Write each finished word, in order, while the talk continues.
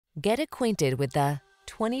Get acquainted with the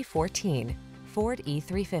 2014 Ford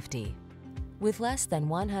E-350. With less than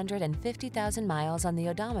 150,000 miles on the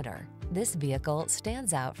odometer, this vehicle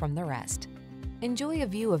stands out from the rest. Enjoy a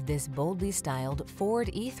view of this boldly styled Ford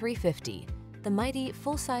E-350, the mighty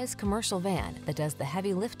full-size commercial van that does the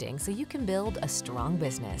heavy lifting so you can build a strong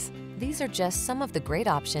business. These are just some of the great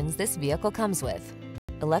options this vehicle comes with: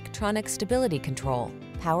 electronic stability control,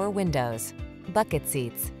 power windows, bucket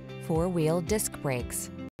seats, four-wheel disc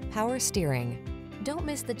brakes, power steering. Don't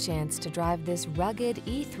miss the chance to drive this rugged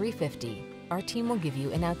E-350. Our team will give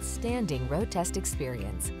you an outstanding road test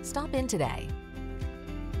experience. Stop in today.